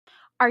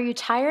Are you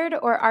tired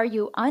or are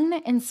you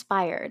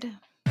uninspired?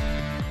 Hey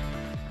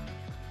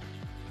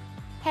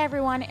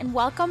everyone, and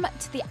welcome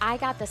to the I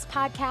Got This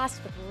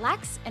podcast with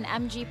Lex and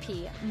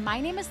MGP.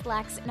 My name is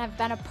Lex, and I've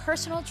been a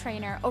personal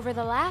trainer over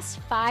the last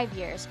 5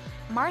 years.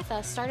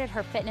 Martha started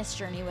her fitness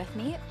journey with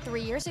me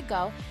 3 years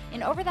ago,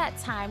 and over that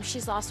time,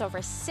 she's lost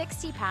over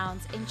 60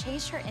 pounds and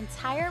changed her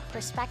entire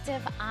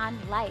perspective on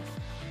life.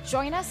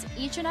 Join us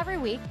each and every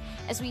week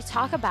as we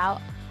talk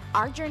about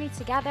our journey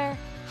together,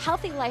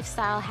 healthy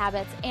lifestyle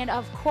habits, and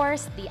of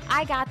course, the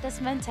I Got This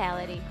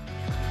mentality.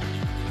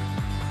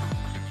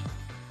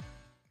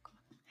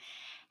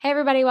 Hey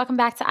everybody, welcome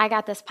back to I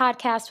Got This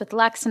podcast with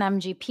Lex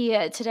and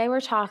MGP. Today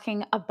we're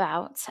talking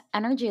about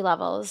energy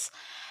levels.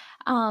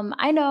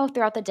 I know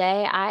throughout the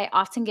day, I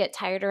often get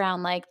tired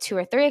around like 2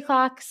 or 3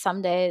 o'clock.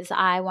 Some days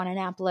I want to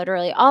nap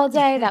literally all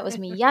day. That was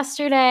me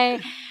yesterday.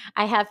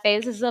 I have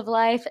phases of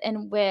life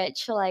in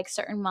which like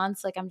certain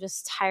months, like I'm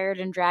just tired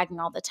and dragging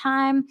all the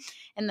time.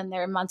 And then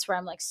there are months where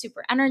I'm like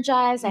super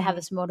energized. I have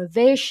this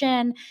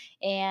motivation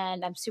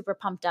and I'm super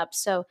pumped up.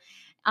 So,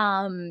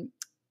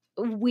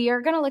 we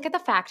are going to look at the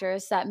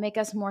factors that make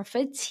us more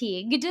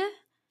fatigued.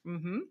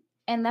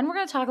 And then we're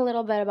going to talk a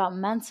little bit about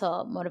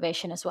mental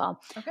motivation as well.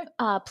 Okay.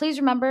 Please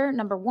remember,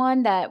 number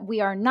one, that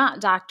we are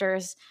not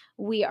doctors.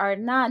 We are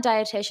not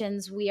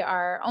dietitians. We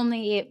are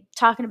only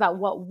talking about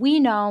what we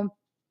know.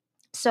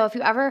 So if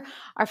you ever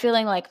are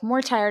feeling like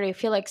more tired or you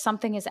feel like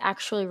something is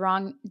actually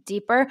wrong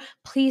deeper,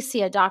 please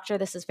see a doctor.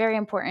 This is very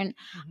important.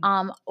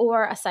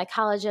 Or a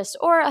psychologist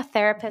or a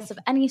therapist of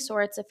any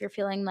sorts if you're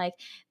feeling like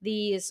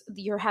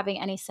you're having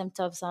any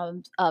symptoms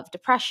of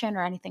depression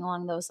or anything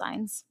along those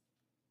lines.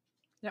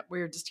 Yep,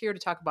 we're just here to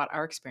talk about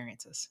our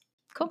experiences.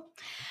 Cool.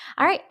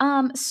 All right.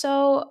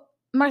 So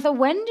Martha,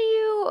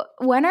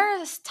 when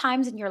are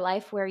times in your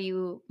life where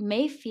you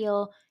may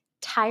feel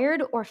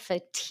tired or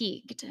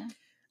fatigued?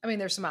 I mean,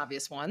 there's some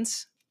obvious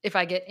ones. If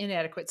I get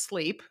inadequate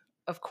sleep,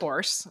 of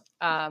course,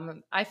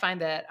 I find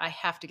that I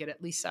have to get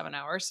at least 7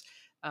 hours.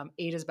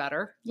 8 is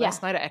better. Yeah.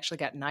 Last night I actually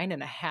got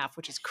 9.5,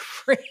 which is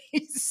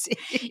crazy.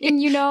 And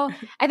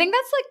I think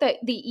that's like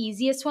the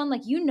easiest one.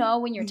 Like,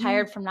 when you're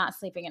tired from not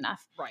sleeping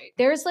enough. Right.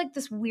 There's like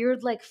this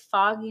weird like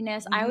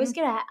fogginess. I always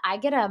get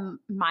a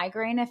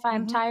migraine if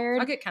I'm tired.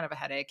 I'll get kind of a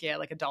headache. Yeah,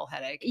 like a dull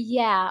headache.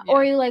 Yeah.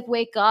 Or you like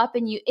wake up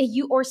and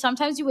or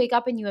sometimes you wake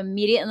up and you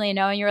immediately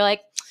know and you're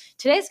like,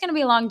 today's going to be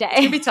a long day. It's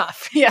going to be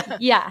tough. Yeah.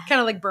 Yeah. Kind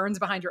of like burns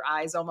behind your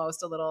eyes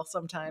almost a little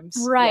sometimes.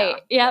 Right.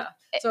 Yeah.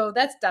 So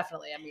that's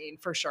definitely,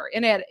 for sure.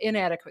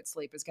 Inadequate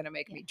sleep is going to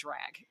make me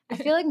drag. I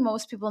feel like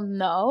most people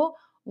know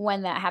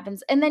when that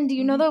happens. And then do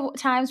you know the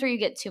times where you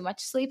get too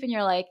much sleep and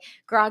you're like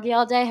groggy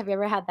all day? Have you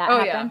ever had that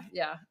happen?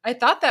 Yeah. I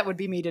thought that would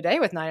be me today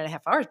with 9.5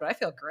 hours, but I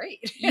feel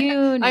great.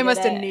 I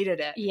must have needed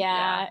it.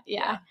 Yeah.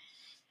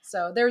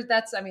 So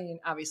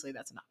obviously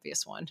that's an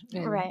obvious one.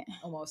 Right.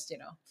 Almost,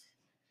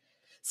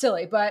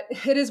 silly, but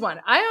it is one.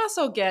 I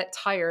also get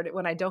tired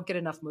when I don't get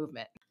enough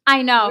movement.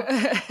 I know.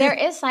 There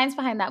is science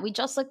behind that. We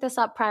just looked this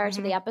up prior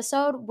to the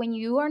episode. When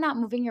you are not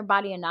moving your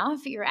body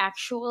enough, you're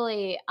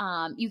actually,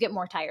 you get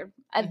more tired.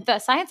 The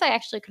science I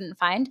actually couldn't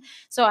find.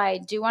 So I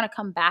do want to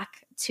come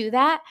back to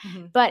that.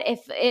 But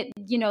if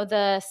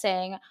the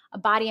saying, a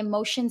body in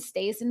motion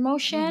stays in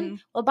motion,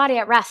 well, a body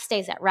at rest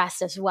stays at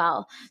rest as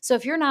well. So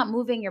if you're not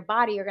moving your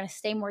body, you're going to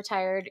stay more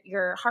tired.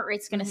 Your heart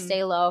rate's going to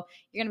stay low.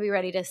 You're going to be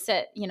ready to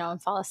sit,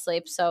 and fall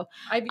asleep. So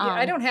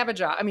I don't have a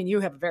job. I mean, you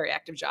have a very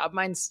active job.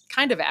 Mine's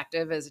kind of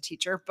active as a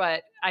teacher,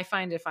 but I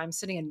find if I'm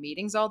sitting in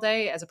meetings all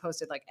day, as opposed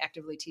to like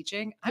actively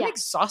teaching, I'm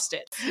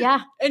exhausted.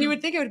 Yeah. And you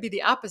would think it would be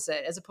the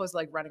opposite, as opposed to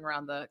like running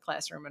around the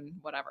classroom and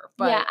whatever.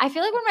 But yeah, I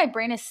feel like when my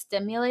brain is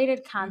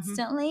stimulated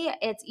constantly,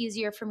 it's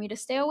easier for me to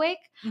stay awake.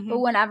 But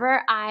whenever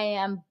I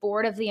am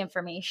bored of the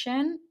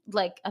information,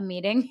 like a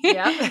meeting,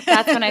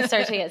 that's when I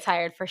start to get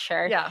tired for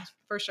sure. Yeah,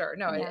 for sure.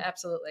 No,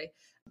 absolutely.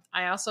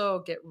 I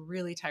also get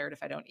really tired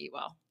if I don't eat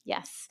well.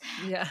 Yes.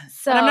 Yeah.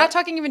 So, and I'm not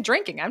talking even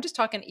drinking. I'm just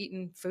talking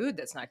eating food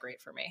that's not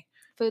great for me.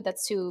 Food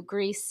that's too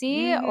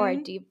greasy or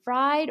deep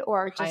fried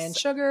or just high in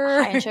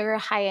sugar,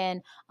 high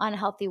in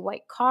unhealthy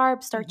white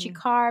carbs, starchy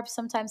carbs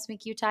sometimes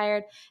make you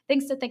tired.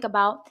 Things to think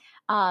about.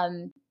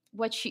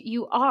 What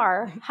you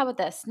are. How about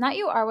this? Not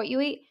you are what you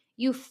eat.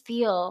 You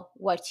feel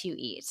what you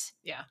eat.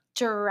 Yeah.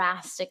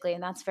 Drastically.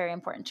 And that's very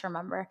important to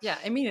remember. Yeah.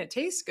 I mean, it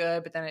tastes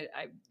good, but then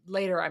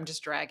later I'm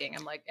just dragging.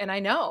 I'm like, and I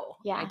know.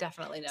 Yeah. I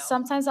definitely know.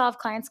 Sometimes I'll have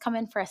clients come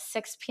in for a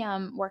 6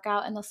 p.m.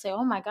 workout and they'll say,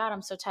 oh my God,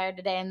 I'm so tired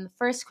today. And the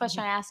first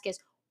question I ask is,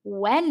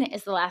 when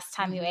is the last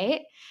time you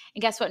ate?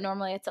 And guess what?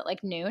 Normally it's at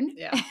like noon.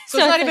 Yeah. So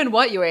it's not even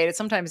what you ate.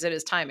 Sometimes it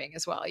is timing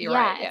as well. You're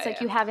right. It's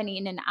like you haven't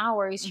eaten in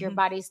hours. Your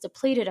body's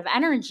depleted of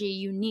energy.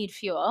 You need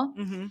fuel.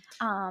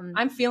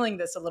 I'm feeling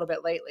this a little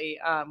bit lately.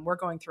 We're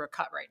going through a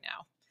cut right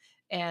now.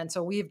 And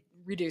so we've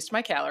reduced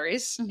my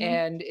calories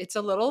and it's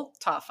a little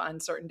tough on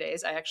certain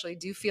days. I actually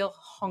do feel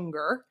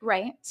hunger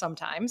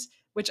sometimes,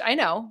 which I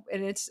know,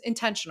 and it's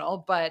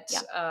intentional, but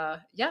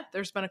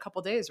there's been a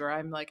couple days where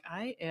I'm like,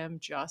 I am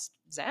just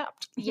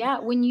zapped. Yeah.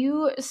 When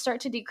you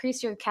start to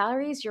decrease your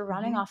calories, you're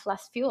running off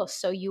less fuel.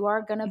 So you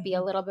are going to be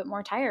a little bit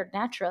more tired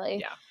naturally.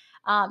 Yeah.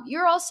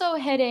 You're also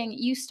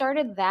you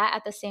started that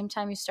at the same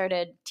time you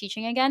started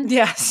teaching again.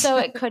 Yes. So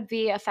it could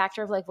be a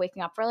factor of like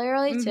waking up really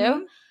early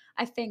too.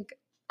 I think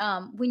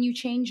when you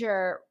change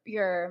your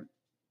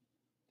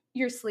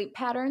sleep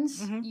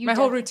patterns, my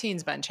whole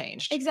routine's been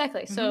changed.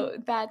 Exactly. So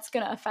that's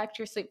going to affect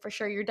your sleep for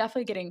sure. You're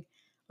definitely getting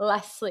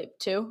less sleep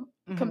too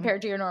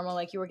compared to your normal.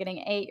 Like you were getting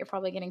 8, you're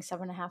probably getting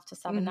 7.5 to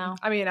 7 now.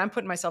 I mean, I'm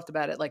putting myself to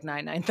bed at like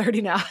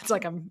 9:30 now. It's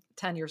like I'm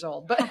 10 years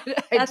old, but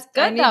that's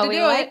good though.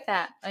 We like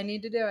that. I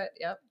need to do it.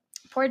 Yep.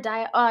 Poor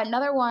diet.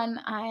 Another one,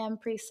 I am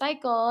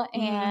pre-cycle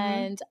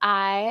and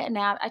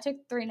I took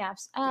 3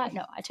 naps.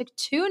 No, I took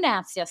 2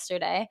 naps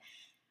yesterday.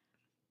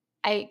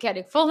 I got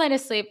a full night of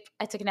sleep.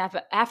 I took a nap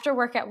after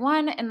work at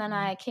 1, and then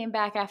I came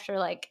back after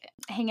like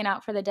hanging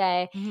out for the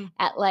day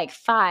at like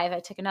 5. I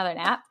took another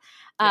nap.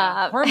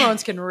 Yeah.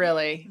 Hormones can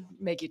really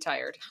make you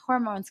tired.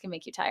 Hormones can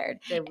make you tired.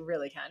 They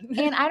really can.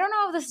 And I don't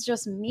know if this is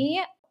just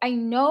me. I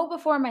know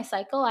before my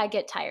cycle, I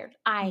get tired.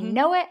 I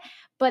know it.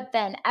 But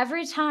then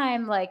every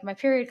time like my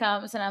period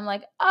comes and I'm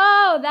like,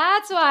 oh,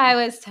 that's why I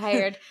was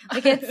tired.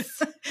 Like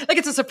it's like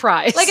it's a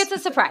surprise. Like it's a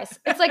surprise.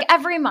 It's like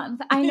every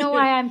month. I know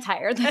why I'm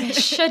tired. Like I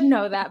should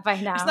know that by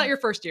now. It's not your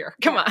first year.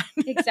 Come on.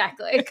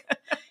 Exactly.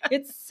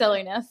 It's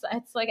silliness.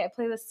 It's like I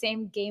play the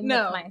same game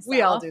with myself.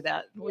 We all do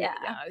that. No, we all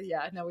do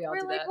that.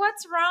 We're like,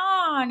 what's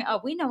wrong? Oh,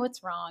 we know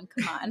what's wrong.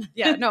 Come on.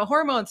 Yeah, no,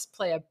 hormones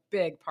play a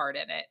big part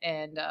in it.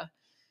 And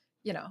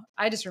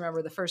I just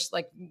remember the first,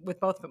 like with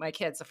both of my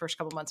kids, the first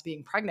couple months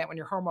being pregnant when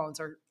your hormones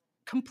are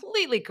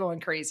completely going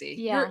crazy.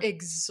 Yeah. You're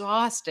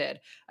exhausted.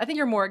 I think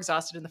you're more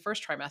exhausted in the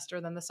first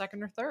trimester than the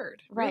second or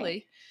third,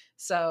 really.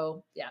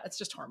 So yeah, it's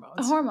just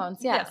hormones. Hormones,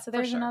 yeah. So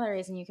there's another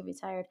reason you could be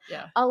tired.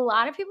 Yeah. A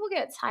lot of people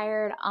get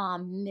tired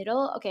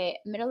middle of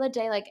the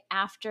day, like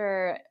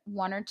after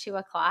 1 or 2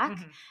 o'clock.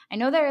 I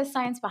know there is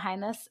science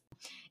behind this.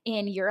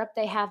 In Europe,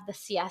 they have the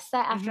siesta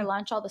after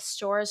lunch. All the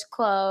stores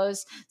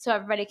close, so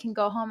everybody can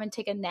go home and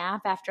take a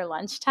nap after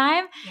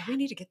lunchtime. Yeah, we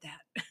need to get that.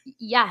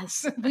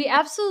 Yes, we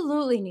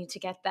absolutely need to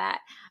get that.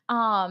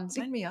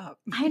 Sign me up.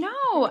 I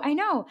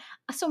know.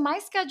 So my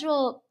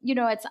schedule,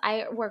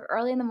 I work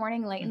early in the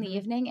morning, late in the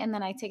evening, and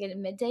then I take a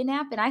midday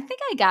nap. And I think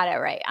I got it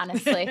right,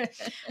 honestly.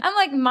 I'm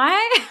like,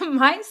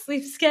 my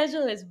sleep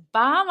schedule is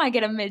bomb. I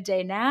get a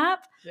midday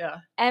nap. Yeah.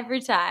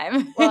 Every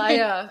time. Well,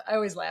 I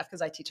always laugh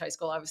because I teach high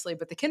school, obviously,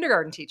 but the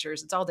kindergarten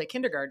teachers, it's all day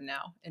kindergarten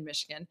now in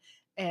Michigan.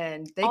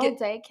 And they all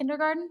day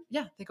kindergarten?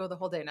 Yeah, they go the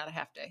whole day, not a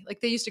half day.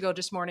 Like they used to go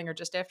just morning or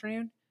just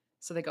afternoon.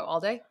 So they go all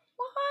day.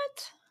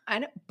 What? I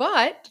know,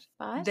 but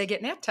they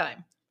get nap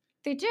time.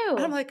 They do. And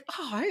I'm like,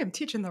 oh, I am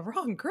teaching the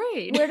wrong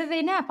grade. Where do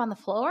they nap? On the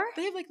floor?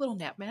 They have like little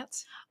nap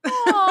mats.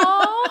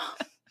 Aww.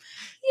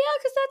 Yeah,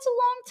 because that's a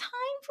long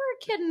time for a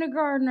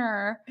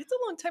kindergartner. It's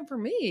a long time for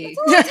me. It's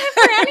a long time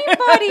for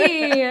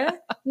anybody.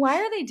 Why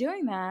are they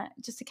doing that?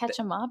 Just to catch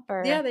them up?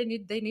 Or yeah, they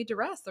need to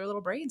rest. Their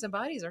little brains and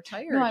bodies are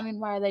tired. No, I mean,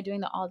 why are they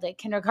doing the all-day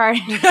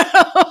kindergarten?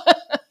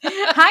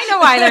 I know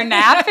why they're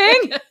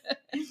napping.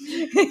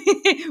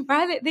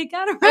 Why they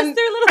gotta rest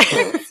their little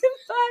brains and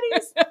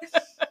bodies.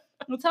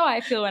 That's how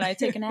I feel when I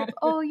take a nap.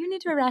 Oh, you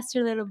need to rest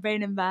your little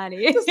brain and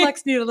body. Does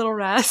Lex need a little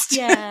rest?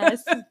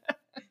 Yes.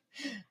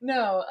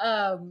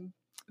 No,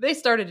 they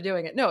started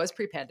doing it. No, it was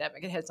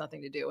pre-pandemic. It has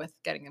nothing to do with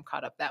getting them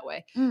caught up that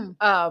way.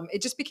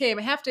 It just became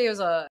a half day was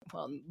a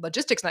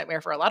logistics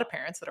nightmare for a lot of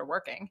parents that are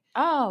working.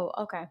 Oh,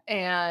 okay.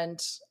 And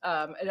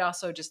it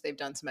also just, they've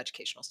done some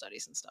educational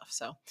studies and stuff.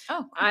 So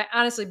cool. I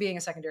honestly, being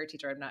a secondary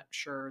teacher, I'm not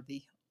sure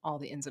all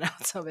the ins and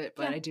outs of it,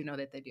 but I do know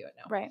that they do it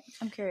now. Right.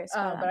 I'm curious.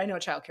 But I know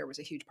childcare was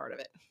a huge part of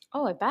it.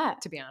 Oh, I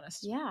bet. To be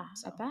honest. Yeah,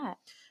 so. I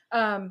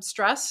bet.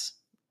 Stress.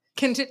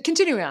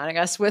 Continuing on, I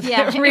guess, with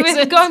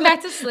reasons going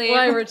back to sleep.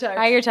 Why we're tired.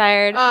 Why you're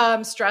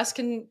tired. Stress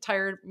can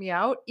tire me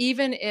out.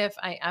 Even if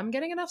I am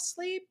getting enough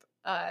sleep,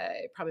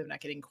 I probably am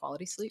not getting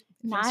quality sleep.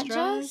 Not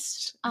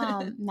just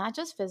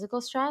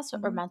physical stress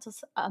or mental,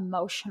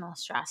 emotional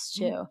stress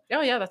too.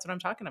 Oh yeah, that's what I'm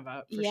talking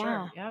about. For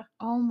sure. Yeah.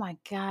 Oh my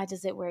God,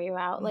 does it wear you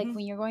out? Like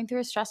when you're going through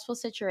a stressful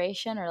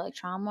situation or like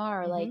trauma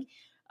or like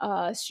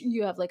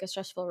you have like a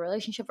stressful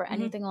relationship or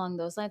anything along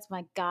those lines,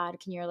 my God,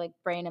 can your like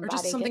brain and or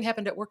body just something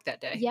happened at work that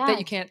day that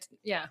you can't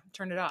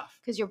turn it off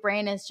because your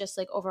brain is just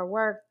like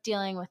overworked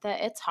dealing with it.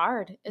 It's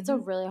hard. It's a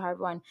really hard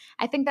one.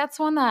 I think that's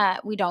one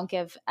that we don't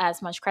give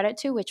as much credit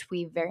to, which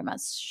we very much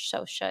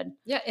so should.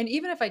 Yeah, and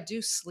even if I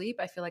do sleep,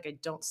 I feel like I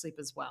don't sleep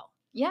as well.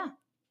 Yeah.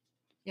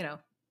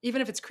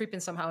 Even if it's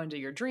creeping somehow into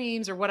your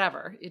dreams or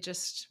whatever, it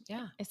just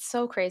it's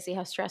so crazy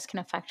how stress can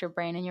affect your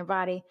brain and your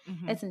body.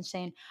 It's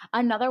insane.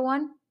 Another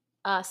one,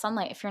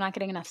 sunlight. If you're not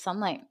getting enough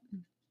sunlight,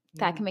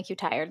 that can make you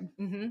tired.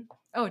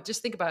 Oh,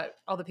 just think about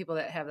all the people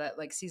that have that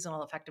like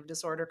seasonal affective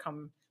disorder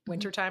come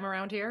wintertime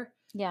around here.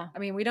 Yeah. I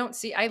mean,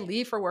 I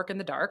leave for work in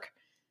the dark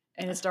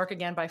And it's dark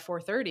again by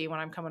 4:30 when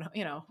I'm coming home,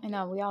 I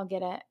know, we all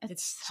get it.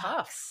 It's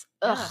tough.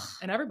 Ugh.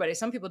 Yeah. And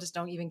some people just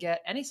don't even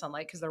get any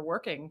sunlight because they're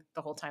working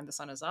the whole time the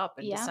sun is up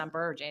in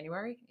December or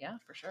January. Yeah,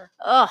 for sure.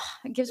 Ugh,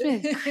 it gives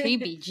me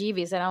creepy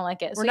jeebies. I don't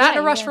like it. We're not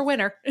in a rush for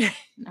winter.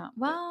 No.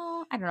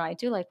 Well, I don't know. I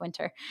do like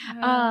winter.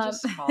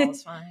 Just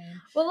fall's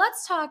fine. Well,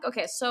 let's talk.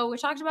 Okay, so we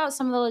talked about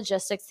some of the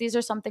logistics. These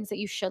are some things that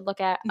you should look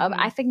at.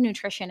 I think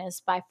nutrition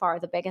is by far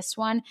the biggest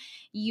one.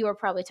 You are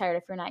probably tired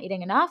if you're not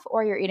eating enough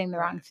or you're eating the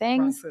wrong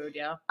things. Wrong food,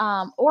 yeah.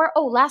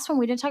 Last one,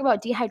 we didn't talk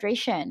about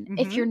dehydration.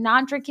 If you're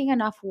not drinking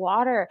enough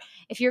water,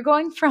 if you're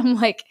going from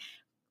like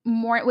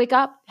wake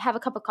up, have a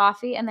cup of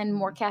coffee, and then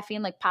more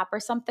caffeine, like pop or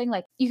something,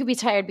 like you could be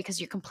tired because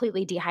you're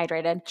completely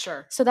dehydrated.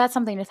 Sure. So that's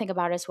something to think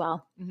about as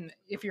well.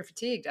 If you're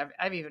fatigued,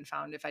 I've even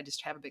found if I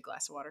just have a big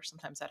glass of water,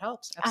 sometimes that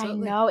helps.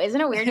 Absolutely. I know.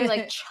 Isn't it weird? You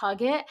like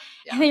chug it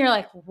and then you're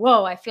like,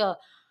 whoa, I feel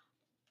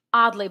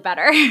oddly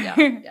better.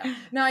 Yeah.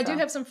 No, I do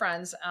have some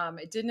friends.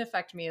 It didn't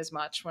affect me as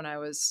much when I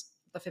was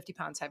the 50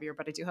 pounds heavier,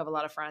 but I do have a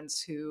lot of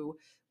friends who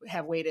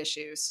have weight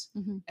issues.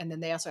 And then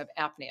they also have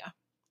apnea.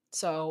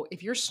 So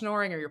if you're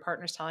snoring or your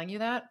partner's telling you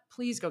that,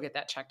 please go get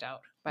that checked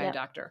out by a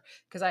doctor.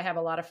 Because I have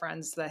a lot of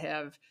friends that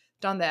have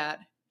done that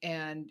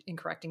and in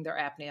correcting their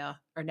apnea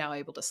are now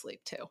able to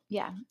sleep too.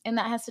 Yeah. And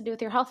that has to do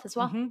with your health as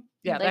well.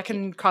 Yeah, that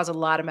can cause a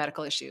lot of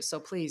medical issues. So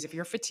please, if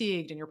you're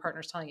fatigued and your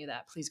partner's telling you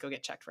that, please go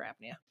get checked for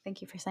apnea.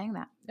 Thank you for saying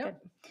that.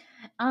 Yep.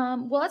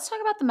 Well, let's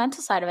talk about the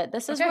mental side of it.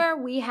 This is where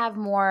we have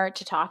more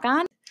to talk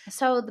on.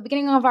 So at the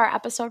beginning of our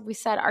episode, we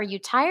said, are you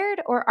tired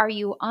or are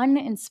you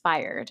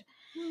uninspired?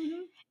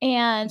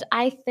 And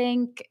I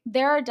think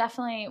there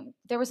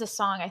was a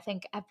song, I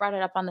think I've brought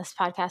it up on this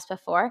podcast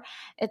before.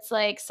 It's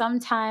like,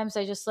 sometimes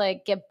I just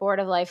like get bored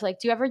of life. Like,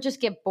 do you ever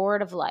just get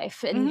bored of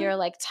life and you're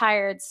like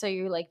tired? So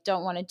you like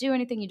don't want to do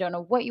anything. You don't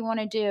know what you want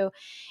to do.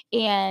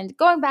 And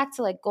going back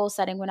to like goal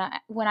setting,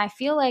 when I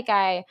feel like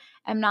I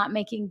am not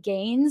making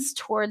gains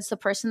towards the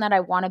person that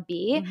I want to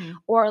be,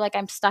 or like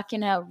I'm stuck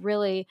in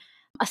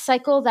a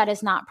cycle that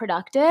is not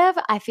productive,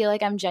 I feel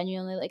like I'm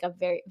genuinely like a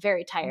very,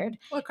 very tired.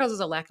 Well, it causes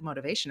a lack of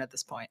motivation at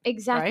this point.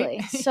 Exactly.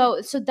 Right? So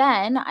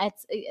then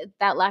it's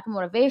that lack of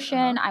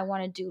motivation. I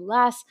want to do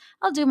less.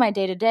 I'll do my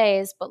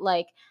day-to-days, but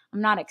like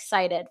I'm not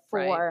excited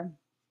for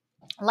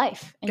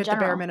life in general. Get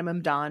the bare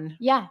minimum done.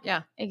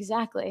 Yeah.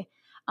 Exactly.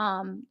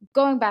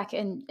 Going back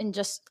and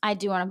just, I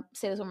do want to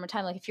say this one more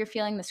time. Like, if you're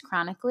feeling this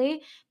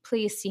chronically,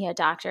 please see a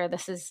doctor.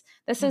 This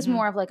is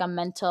more of like a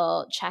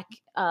mental check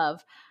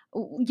of,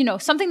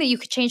 something that you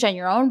could change on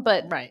your own,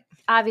 but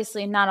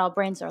obviously not all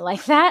brains are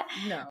like that.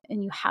 No.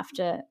 And you have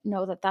to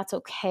know that that's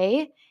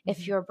okay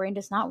if your brain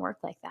does not work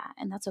like that,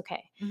 and that's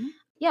okay.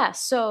 Yeah.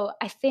 So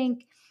I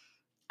think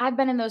I've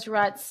been in those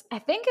ruts. I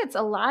think it's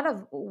a lot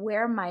of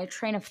where my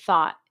train of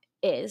thought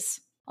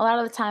is. A lot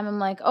of the time I'm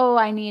like, oh,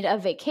 I need a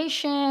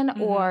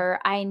vacation or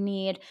I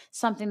need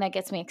something that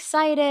gets me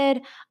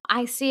excited.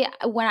 I feel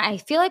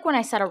like when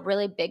I set a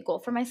really big goal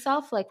for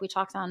myself, like we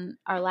talked on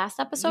our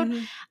last episode,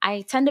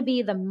 I tend to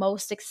be the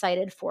most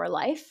excited for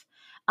life.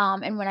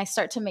 And when I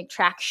start to make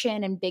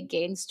traction and big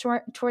gains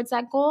towards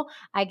that goal,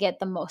 I get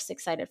the most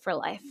excited for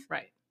life.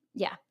 Right.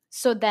 Yeah.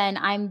 So then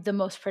I'm the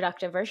most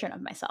productive version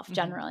of myself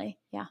generally.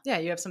 Yeah. Yeah.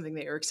 You have something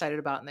that you're excited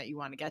about and that you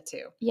want to get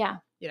to. Yeah.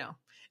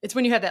 It's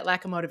when you have that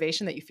lack of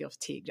motivation that you feel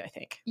fatigued, I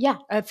think. Yeah.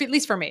 At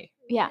least for me.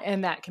 Yeah.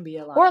 And that can be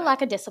a lot. Or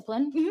lack of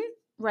discipline.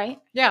 Right.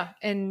 Yeah.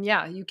 And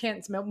you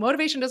can't,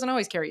 motivation doesn't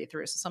always carry you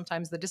through. So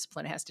sometimes the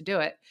discipline has to do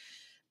it.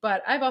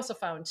 But I've also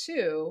found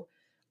too,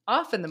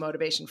 often the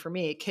motivation for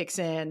me kicks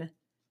in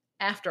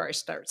after I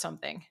start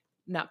something,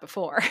 not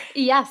before.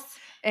 Yes.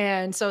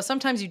 And so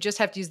sometimes you just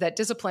have to use that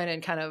discipline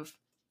and kind of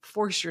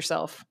force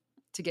yourself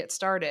to get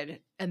started.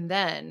 And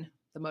then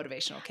the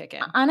motivation will kick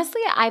in.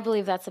 Honestly, I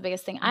believe that's the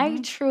biggest thing. I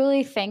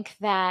truly think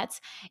that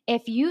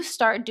if you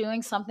start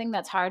doing something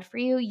that's hard for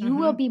you, you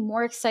will be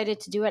more excited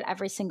to do it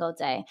every single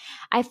day.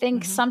 I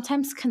think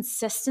sometimes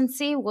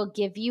consistency will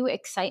give you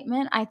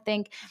excitement. I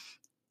think.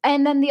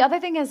 And then the other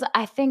thing is,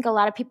 I think a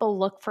lot of people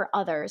look for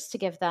others to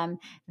give them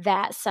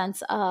that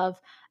sense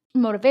of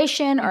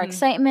motivation or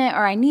excitement,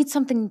 or I need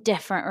something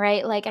different,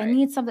 right? Like I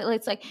need something.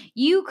 It's like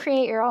you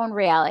create your own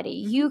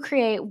reality. You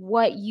create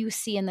what you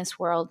see in this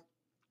world.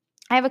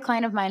 I have a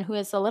client of mine who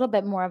is a little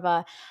bit more of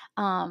a,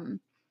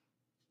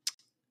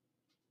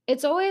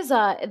 it's always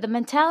the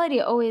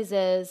mentality always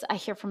is, I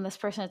hear from this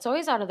person, it's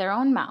always out of their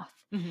own mouth.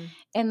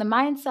 And the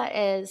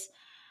mindset is,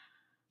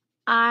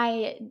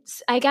 I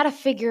got to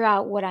figure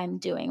out what I'm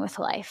doing with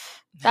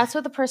life. That's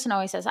what the person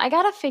always says. I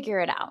got to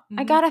figure it out.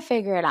 I got to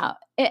figure it out.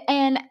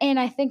 And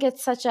I think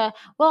it's such a,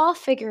 well, I'll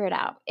figure it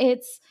out.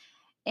 It's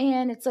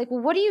like,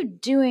 well, what are you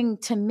doing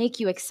to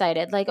make you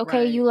excited? Like,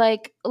 okay,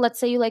 let's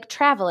say you like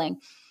traveling.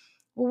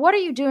 What are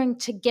you doing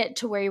to get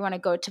to where you want to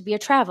go to be a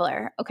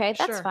traveler? Okay,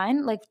 that's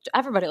fine. Like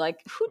everybody, like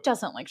who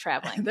doesn't like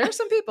traveling? There are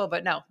some people,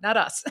 but no, not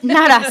us.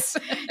 Not us.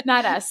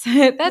 Not us.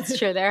 That's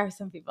true. There are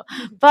some people.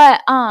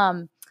 But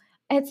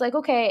it's like,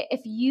 okay,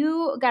 if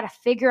you got to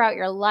figure out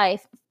your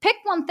life, pick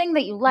one thing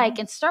that you like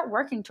and start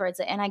working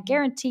towards it. And I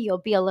guarantee you'll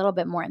be a little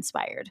bit more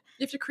inspired.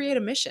 You have to create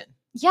a mission.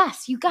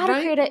 Yes, you got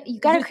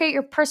to create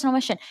your personal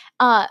mission.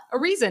 A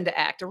reason to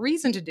act, a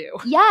reason to do.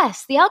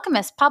 Yes, The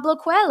Alchemist, Pablo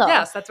Coelho.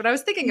 Yes, that's what I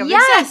was thinking of.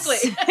 Yes.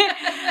 Exactly.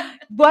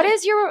 What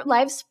is your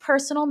life's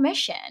personal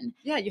mission?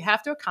 Yeah, you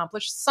have to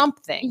accomplish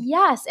something.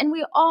 Yes, and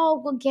we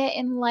all will get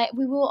in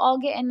we will all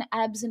get in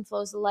ebbs and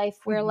flows of life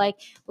where like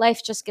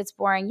life just gets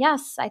boring.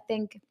 Yes, I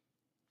think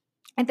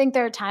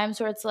there are times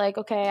where it's like,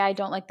 okay, I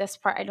don't like this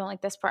part. I don't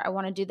like this part. I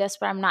want to do this,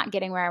 but I'm not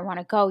getting where I want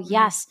to go.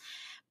 Yes.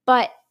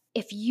 But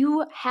if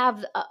you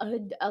have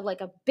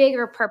a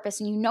bigger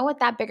purpose and you know what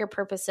that bigger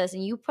purpose is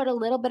and you put a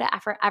little bit of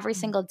effort every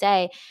single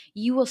day,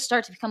 you will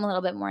start to become a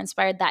little bit more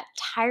inspired. That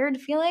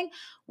tired feeling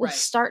will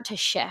start to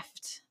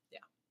shift. Yeah.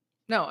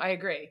 No, I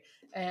agree.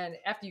 And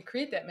after you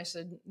create that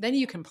mission, then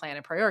you can plan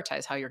and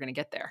prioritize how you're going to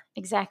get there.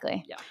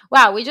 Exactly. Yeah.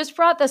 Wow, we just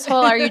brought this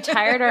whole "Are you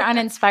tired or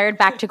uninspired?"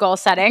 back to goal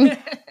setting.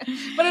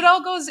 But it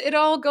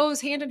all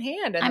goes hand in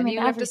hand, and then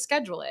you have to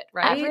schedule it,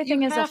 right?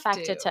 Everything is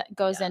affected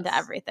goes into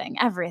everything.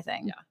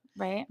 Everything. Yeah.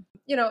 Right.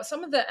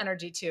 Some of the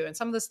energy too, and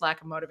some of this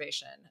lack of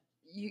motivation.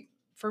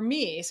 For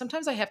me,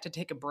 sometimes I have to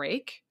take a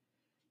break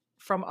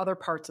from other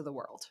parts of the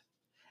world.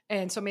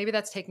 And so maybe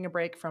that's taking a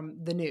break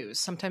from the news.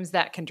 Sometimes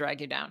that can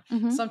drag you down.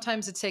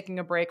 Sometimes it's taking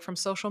a break from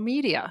social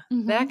media.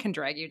 That can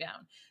drag you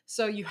down.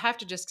 So you have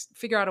to just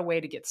figure out a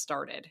way to get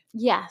started.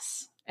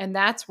 Yes. And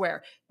that's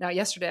where, now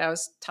yesterday I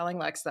was telling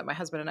Lex that my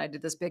husband and I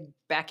did this big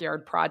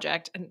backyard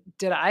project. And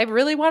did I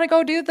really want to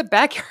go do the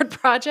backyard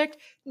project?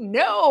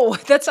 No,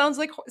 that sounds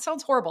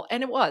horrible.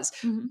 And it was.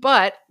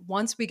 But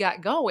once we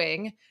got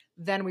going,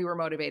 then we were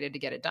motivated to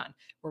get it done.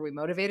 Were we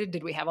motivated?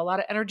 Did we have a lot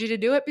of energy to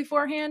do it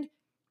beforehand?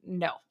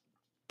 No.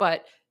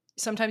 But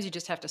sometimes you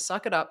just have to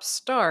suck it up,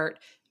 start,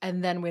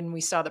 and then when we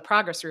saw the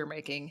progress we were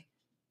making,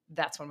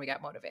 that's when we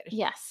got motivated.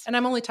 Yes. And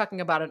I'm only talking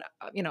about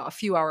a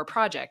few hour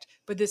project,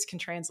 but this can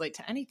translate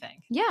to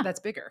anything. Yeah. That's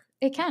bigger.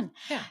 It can.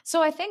 Yeah.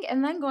 So I think,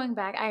 and then going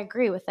back, I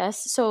agree with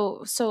this.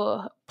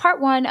 So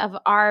part one of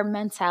our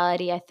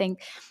mentality, I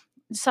think,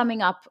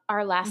 summing up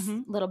our last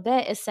little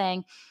bit is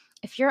saying,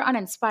 if you're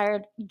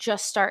uninspired,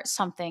 just start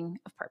something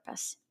of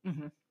purpose.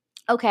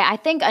 Okay. I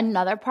think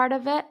another part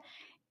of it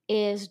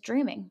is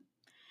dreaming.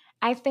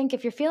 I think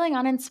if you're feeling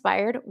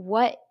uninspired,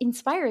 what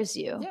inspires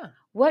you? Yeah.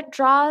 What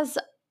draws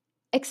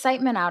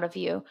excitement out of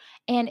you?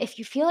 And if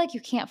you feel like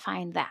you can't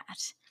find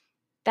that,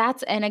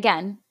 and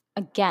again,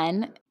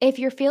 if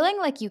you're feeling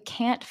like you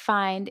can't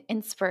find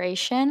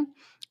inspiration,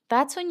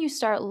 that's when you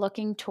start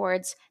looking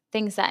towards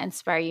things that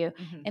inspire you.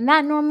 And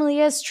that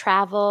normally is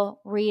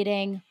travel,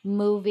 reading,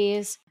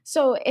 movies.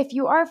 So if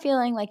you are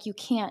feeling like you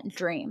can't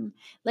dream,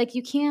 like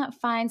you can't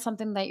find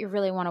something that you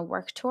really want to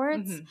work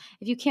towards,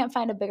 if you can't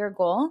find a bigger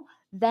goal,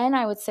 then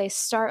I would say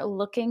start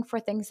looking for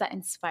things that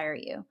inspire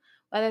you.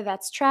 Whether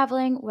that's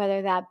traveling,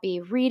 whether that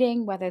be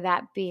reading, whether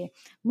that be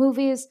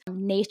movies.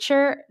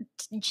 Nature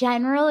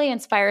generally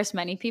inspires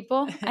many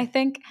people, I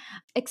think.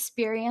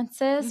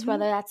 Experiences,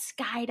 whether that's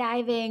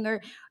skydiving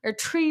or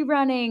tree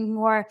running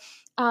or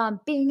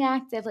being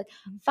active. Like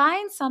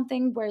find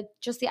something where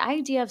just the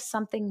idea of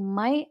something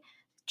might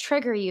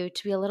trigger you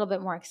to be a little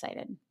bit more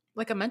excited.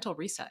 Like a mental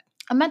reset.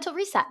 A mental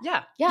reset.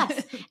 Yeah.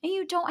 Yes. And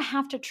you don't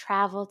have to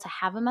travel to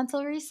have a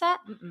mental reset.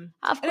 Of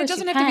course, and it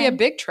doesn't have to be a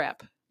big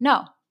trip.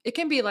 No. It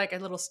can be like a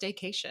little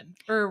staycation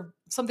or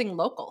something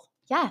local.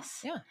 Yes.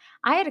 Yeah.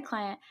 I had a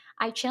client,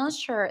 I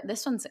challenged her,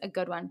 this one's a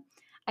good one.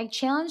 I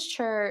challenged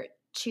her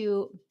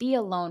to be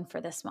alone for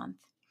this month.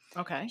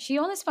 Okay. She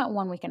only spent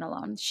 1 weekend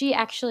alone. She's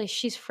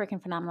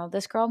freaking phenomenal.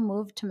 This girl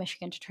moved to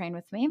Michigan to train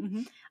with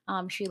me.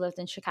 She lived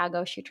in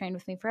Chicago. She trained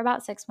with me for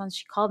about 6 months.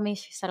 She called me.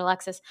 She said,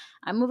 "Alexis,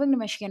 I'm moving to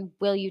Michigan.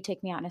 Will you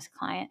take me on as a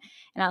client?"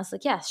 And I was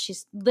like, yes.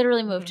 She's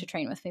literally moved to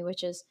train with me,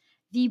 which is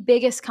the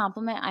biggest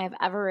compliment I have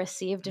ever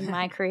received in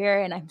my career.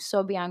 And I'm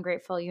so beyond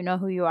grateful. You know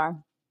who you are.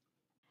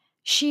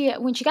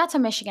 When she got to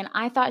Michigan,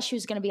 I thought she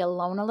was going to be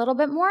alone a little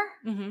bit more.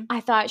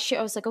 I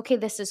was like, okay,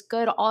 this is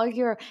good. All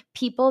your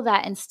people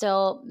that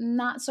instill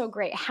not so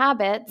great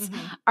habits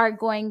are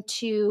going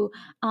to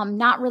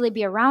not really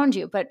be around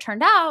you. But it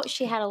turned out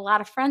she had a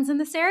lot of friends in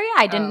this area.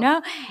 I didn't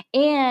know.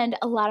 And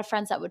a lot of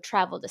friends that would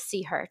travel to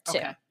see her too.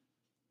 Okay.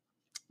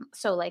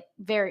 So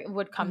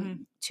would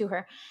come to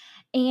her.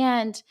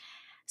 And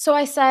so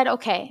I said,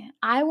 okay,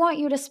 I want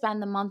you to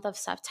spend the month of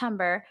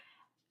September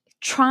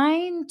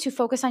trying to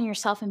focus on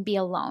yourself and be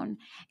alone.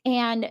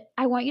 And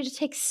I want you to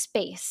take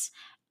space.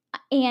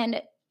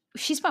 And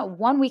she spent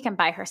 1 weekend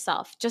by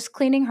herself, just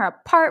cleaning her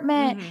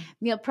apartment,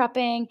 meal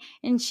prepping.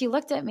 And she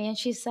looked at me and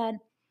she said,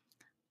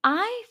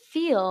 I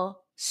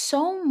feel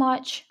so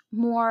much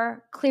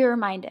more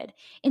clear-minded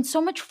and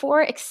so much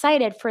more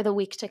excited for the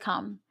week to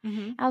come.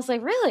 I was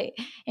like, really?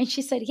 And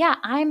she said, yeah,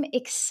 I'm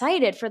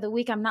excited for the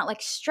week. I'm not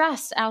like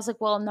stressed. And I was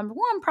like, well, number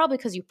one, probably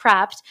because you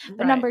prepped,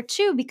 but number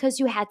two, because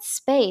you had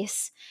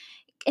space.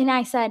 And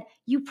I said,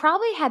 you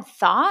probably had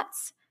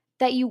thoughts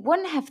that you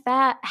wouldn't have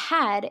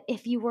had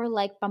if you were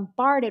like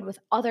bombarded with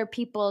other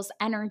people's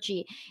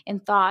energy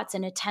and thoughts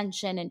and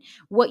attention and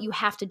what you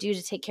have to do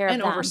to take care of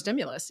them. And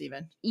overstimulus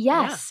even.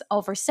 Yes,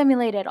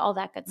 overstimulated, all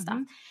that good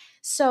stuff.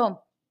 So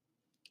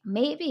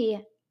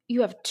maybe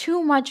you have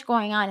too much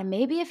going on. And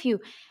maybe if you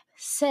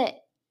sit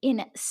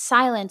in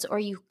silence or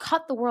you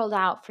cut the world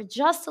out for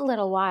just a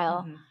little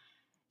while,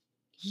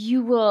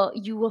 you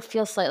will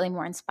feel slightly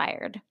more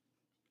inspired.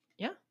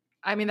 Yeah.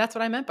 I mean, that's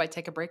what I meant by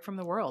take a break from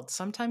the world.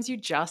 Sometimes you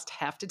just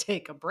have to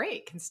take a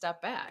break and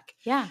step back.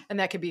 Yeah. And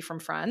that could be from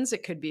friends.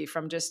 It could be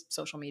from just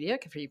social media.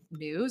 It could be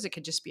news. It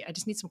could just be, I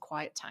just need some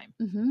quiet time.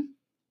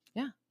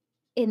 Yeah.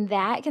 And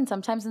that can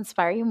sometimes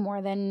inspire you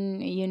more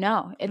than you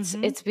know.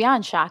 It's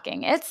beyond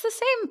shocking. It's the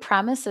same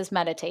premise as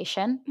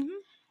meditation.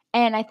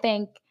 And I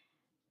think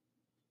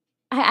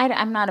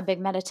I'm not a big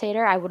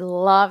meditator. I would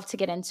love to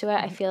get into it.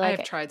 I feel like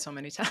I've tried so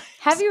many times.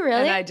 Have you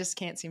really? And I just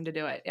can't seem to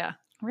do it. Yeah.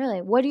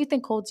 Really? What do you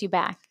think holds you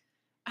back?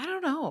 I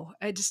don't know.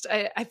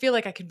 I feel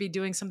like I could be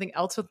doing something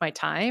else with my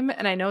time.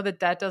 And I know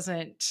that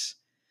doesn't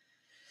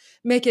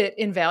make it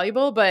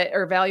invaluable,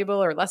 or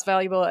valuable or less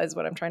valuable is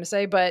what I'm trying to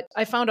say. But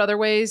I found other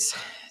ways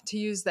to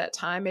use that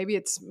time. Maybe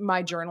it's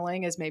my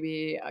journaling is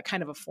maybe a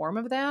kind of a form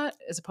of that,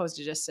 as opposed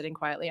to just sitting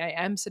quietly. I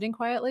am sitting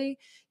quietly,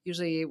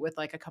 usually with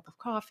like a cup of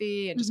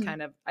coffee, and just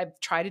kind of, I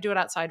try to do it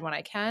outside when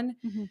I can.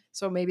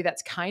 So maybe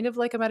that's kind of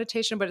like a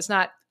meditation, but it's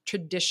not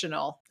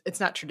traditional. It's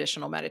not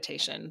traditional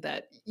meditation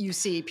that you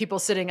see people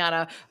sitting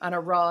on a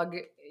rug,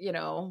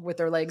 with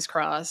their legs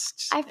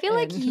crossed. I feel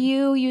like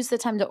you use the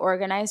time to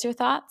organize your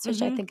thoughts,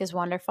 which I think is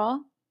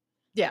wonderful.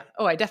 Yeah.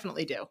 Oh, I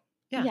definitely do.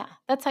 Yeah.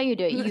 That's how you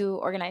do it. You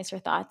organize your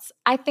thoughts.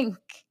 I think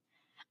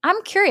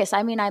I'm curious.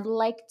 I mean, I'd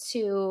like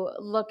to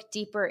look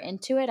deeper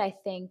into it. I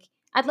think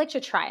I'd like to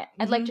try it.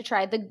 I'd like to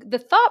try the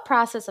thought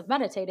process of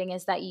meditating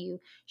is that you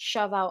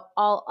shove out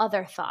all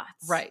other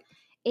thoughts. Right.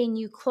 And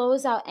you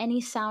close out any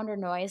sound or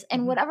noise,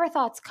 and whatever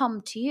thoughts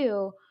come to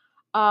you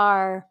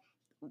are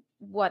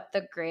what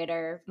the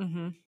greater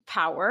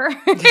power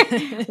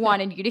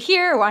wanted you to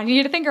hear, wanted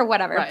you to think, or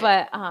whatever. Right.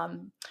 But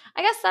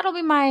I guess that'll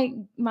be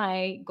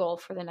my goal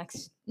for the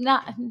next,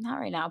 not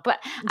right now, but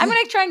I'm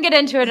going to try and get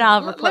into it, and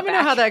I'll report Let me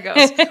know how that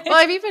goes. Well,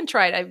 I've even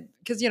tried,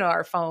 because,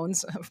 our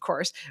phones, of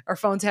course, our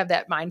phones have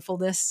that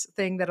mindfulness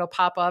thing that'll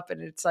pop up,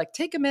 and it's like,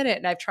 take a minute.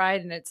 And I've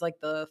tried, and it's like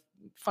the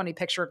funny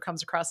picture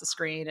comes across the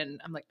screen, and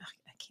I'm like,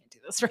 I can't do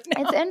this right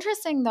now. It's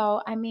interesting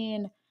though. I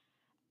mean,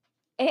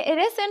 it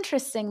is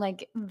interesting.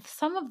 Like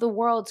some of the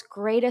world's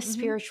greatest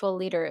spiritual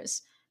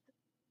leaders,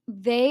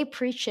 they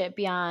preach it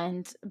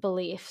beyond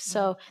belief.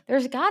 So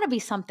there's got to be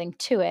something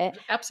to it.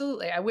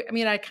 Absolutely. I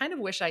mean, I kind of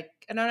wish and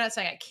I'm not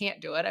saying I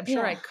can't do it. I'm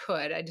sure I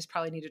could. I just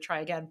probably need to try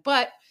again.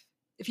 But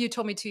if you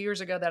told me 2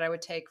 years ago that I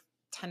would take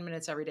 10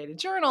 minutes every day to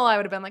journal, I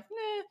would have been like,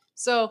 nah.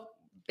 So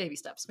baby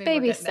steps.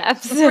 Baby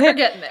steps. We're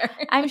getting there.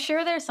 I'm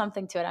sure there's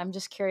something to it. I'm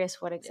just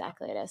curious what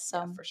exactly it is.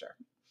 So for sure.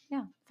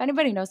 Yeah. If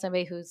anybody knows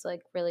somebody who's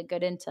like really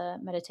good into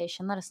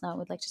meditation, let us know.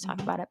 We'd like to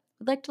talk about it.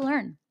 We'd like to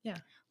learn. Yeah.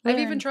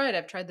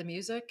 I've tried the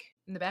music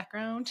in the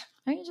background.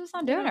 You're just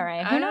not doing it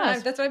right. Who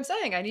knows? That's what I'm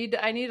saying. I need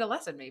a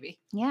lesson maybe.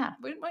 Yeah.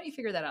 Why don't you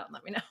figure that out and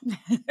let me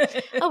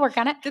know? I'll work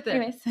on it. Get there.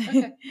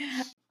 Anyways.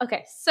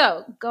 Okay.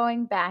 So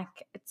going back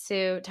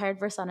to Tired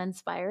vs.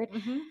 Uninspired,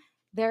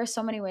 there are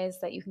so many ways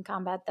that you can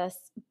combat this,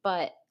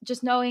 but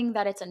just knowing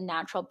that it's a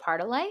natural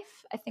part of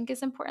life, I think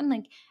is important.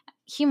 Like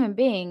human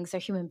beings are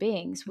human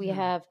beings. We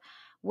have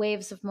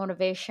waves of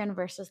motivation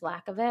versus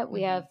lack of it.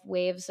 We have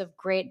waves of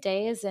great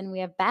days and we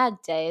have bad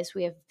days.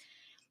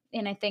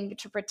 And I think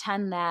to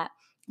pretend that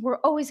we're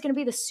always going to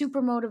be the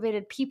super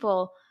motivated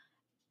people,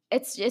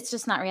 it's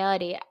just not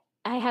reality.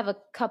 I have a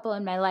couple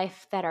in my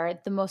life that are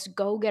the most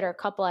go-getter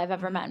couple I've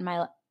ever met in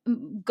my life.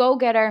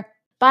 Go-getter,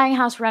 buying a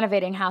house,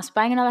 renovating house,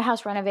 buying another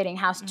house, renovating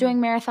house, doing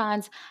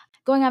marathons,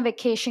 going on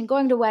vacation,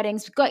 going to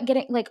weddings,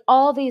 getting like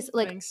all these,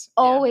 like things,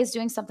 always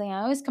doing something.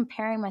 I'm always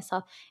comparing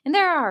myself. And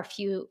there are a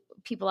few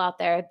people out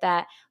there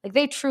that like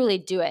they truly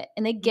do it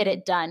and they get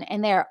it done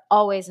and they're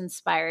always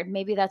inspired.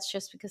 Maybe that's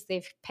just because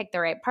they've picked the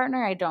right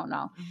partner. I don't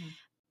know.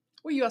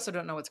 Well, you also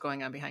don't know what's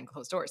going on behind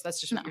closed doors. That's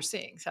just what you're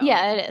seeing. So.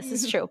 Yeah, it is.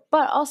 It's true.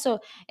 But also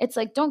it's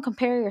like, don't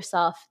compare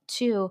yourself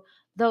to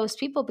those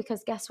people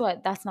because guess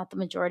what? That's not the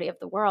majority of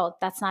the world.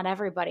 That's not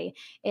everybody.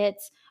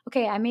 It's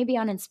okay. I may be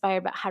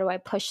uninspired, but how do I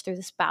push through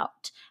this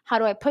bout? How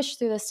do I push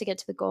through this to get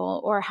to the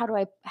goal? Or how do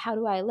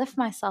I lift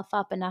myself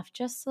up enough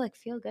just to like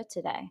feel good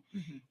today?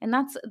 And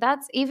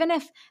that's even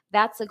if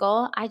that's the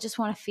goal, I just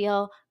want to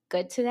feel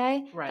good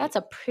today. Right. That's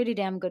a pretty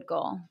damn good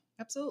goal.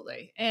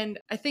 Absolutely. And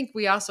I think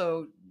we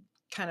also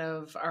kind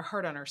of are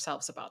hard on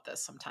ourselves about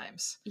this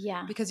sometimes.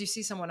 Yeah. Because you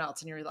see someone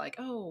else and you're like,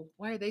 oh,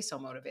 why are they so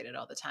motivated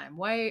all the time?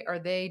 Why are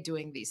they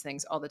doing these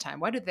things all the time?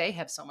 Why do they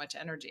have so much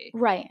energy?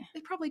 Right. They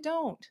probably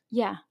don't.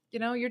 Yeah.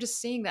 You're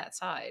just seeing that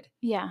side.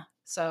 Yeah.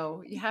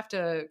 So you have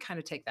to kind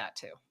of take that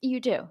too. You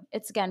do.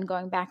 It's again,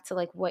 going back to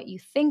like what you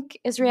think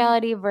is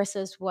reality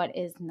versus what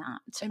is not.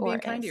 And being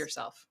kind to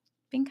yourself.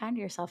 Being kind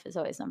to yourself is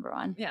always number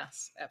one.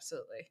 Yes,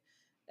 absolutely.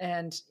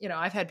 And,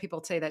 I've had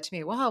people say that to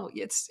me, wow,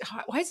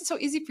 why is it so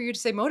easy for you to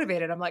say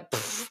motivated? I'm like,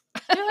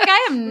 you're like,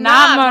 I am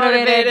not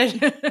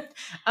motivated.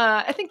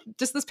 I think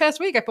just this past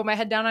week, I put my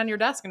head down on your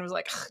desk and was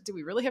like, do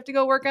we really have to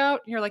go work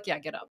out? And you're like, yeah,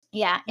 get up.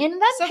 Yeah. And then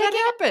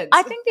that happens.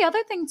 I think the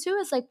other thing too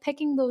is like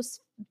picking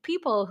those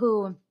people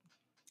who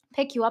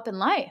pick you up in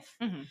life.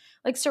 Mm-hmm.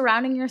 Like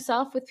surrounding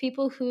yourself with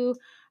people who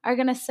are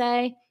going to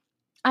say,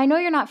 I know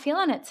you're not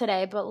feeling it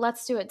today, but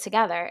let's do it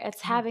together.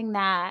 It's having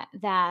that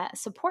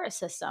support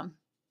system.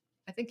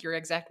 I think your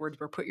exact words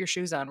were, put your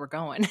shoes on, we're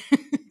going.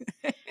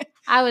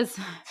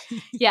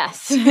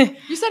 Yes.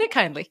 You said it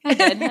kindly. I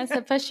did. I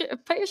said,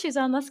 put your shoes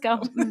on, let's go.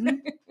 Mm-hmm.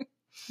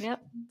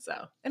 Yep.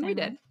 So, and we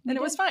did. And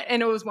it was fine.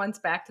 And it was once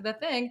back to the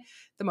thing,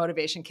 the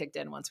motivation kicked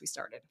in once we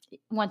started.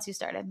 Once you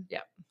started.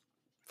 Yep.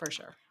 For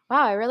sure.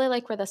 Wow. I really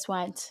like where this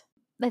went.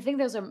 I think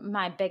those are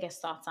my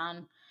biggest thoughts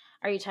on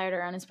Are You Tired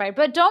or Uninspired?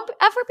 But don't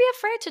ever be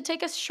afraid to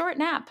take a short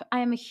nap. I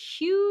am a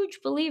huge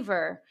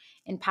believer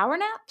in power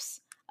naps,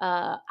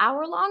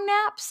 hour-long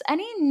naps.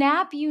 Any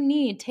nap you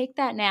need, take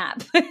that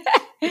nap.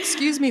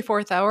 Excuse me,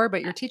 fourth hour,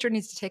 but your teacher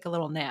needs to take a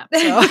little nap.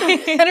 So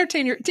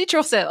teach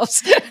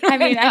yourselves. I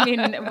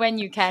mean, when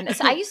you can.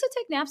 So I used to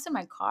take naps in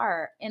my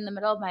car in the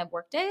middle of my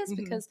work days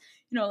because,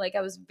 like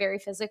I was very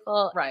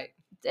physical. Right.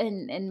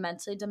 And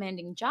mentally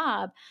demanding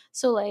job.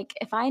 So like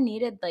if I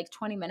needed like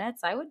 20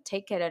 minutes, I would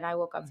take it and I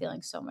woke up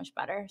feeling so much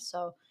better.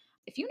 So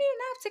if you need a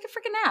nap, take a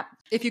freaking nap.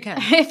 If you can.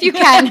 If you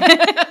can.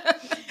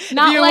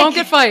 Not you won't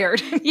get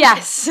fired.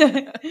 Yes. But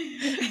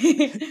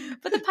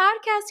the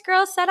podcast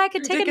girl said I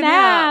could take a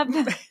nap.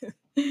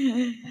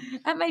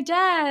 At my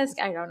desk.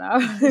 I don't know.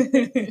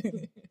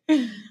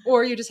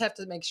 Or you just have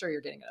to make sure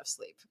you're getting enough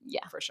sleep.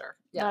 Yeah. For sure.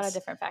 Yes. A lot of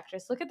different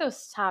factors. Look at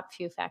those top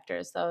few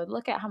factors, though.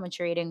 Look at how much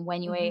you're eating,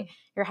 when you ate,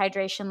 your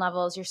hydration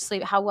levels, your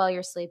sleep, how well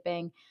you're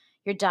sleeping,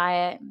 your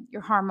diet,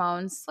 your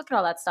hormones. Look at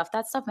all that stuff.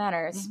 That stuff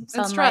matters.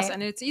 And stress.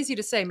 And it's easy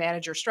to say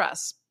manage your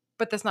stress,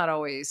 but that's not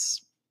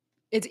always,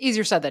 it's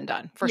easier said than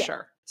done, for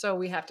sure. So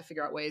we have to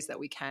figure out ways that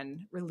we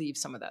can relieve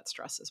some of that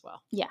stress as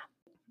well. Yeah.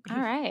 All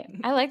right.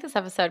 I like this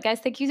episode. Guys,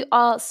 thank you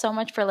all so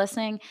much for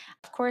listening.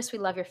 Of course, we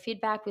love your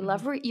feedback. We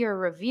love your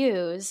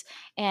reviews.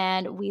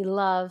 And we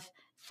love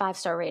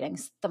 5-star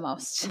ratings the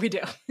most. We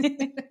do.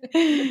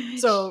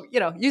 So,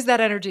 use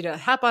that energy to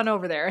hop on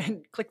over there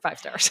and click 5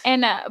 stars.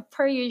 And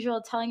per usual,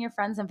 telling your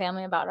friends and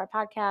family about our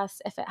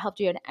podcast, if it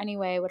helped you in any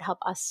way, would help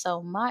us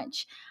so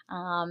much.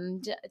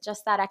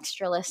 Just that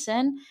extra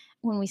listen.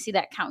 When we see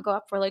that count go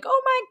up, we're like,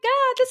 oh my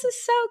God, this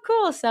is so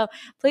cool. So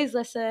please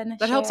listen.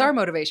 That helps our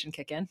motivation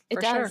kick in. It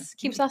does. Sure.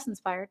 Keeps us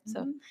inspired.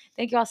 So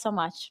thank you all so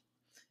much.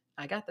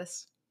 I got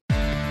this.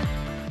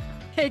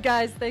 Hey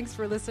guys, thanks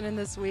for listening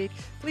this week.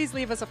 Please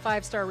leave us a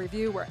 5-star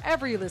review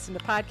wherever you listen to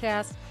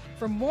podcasts.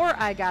 For more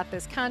I Got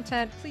This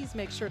content, please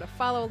make sure to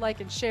follow,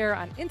 like, and share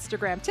on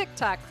Instagram,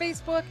 TikTok,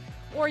 Facebook,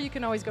 or you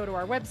can always go to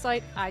our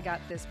website,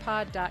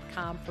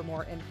 igotThisPod.com, for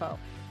more info.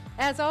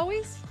 As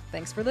always,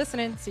 thanks for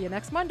listening. See you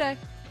next Monday.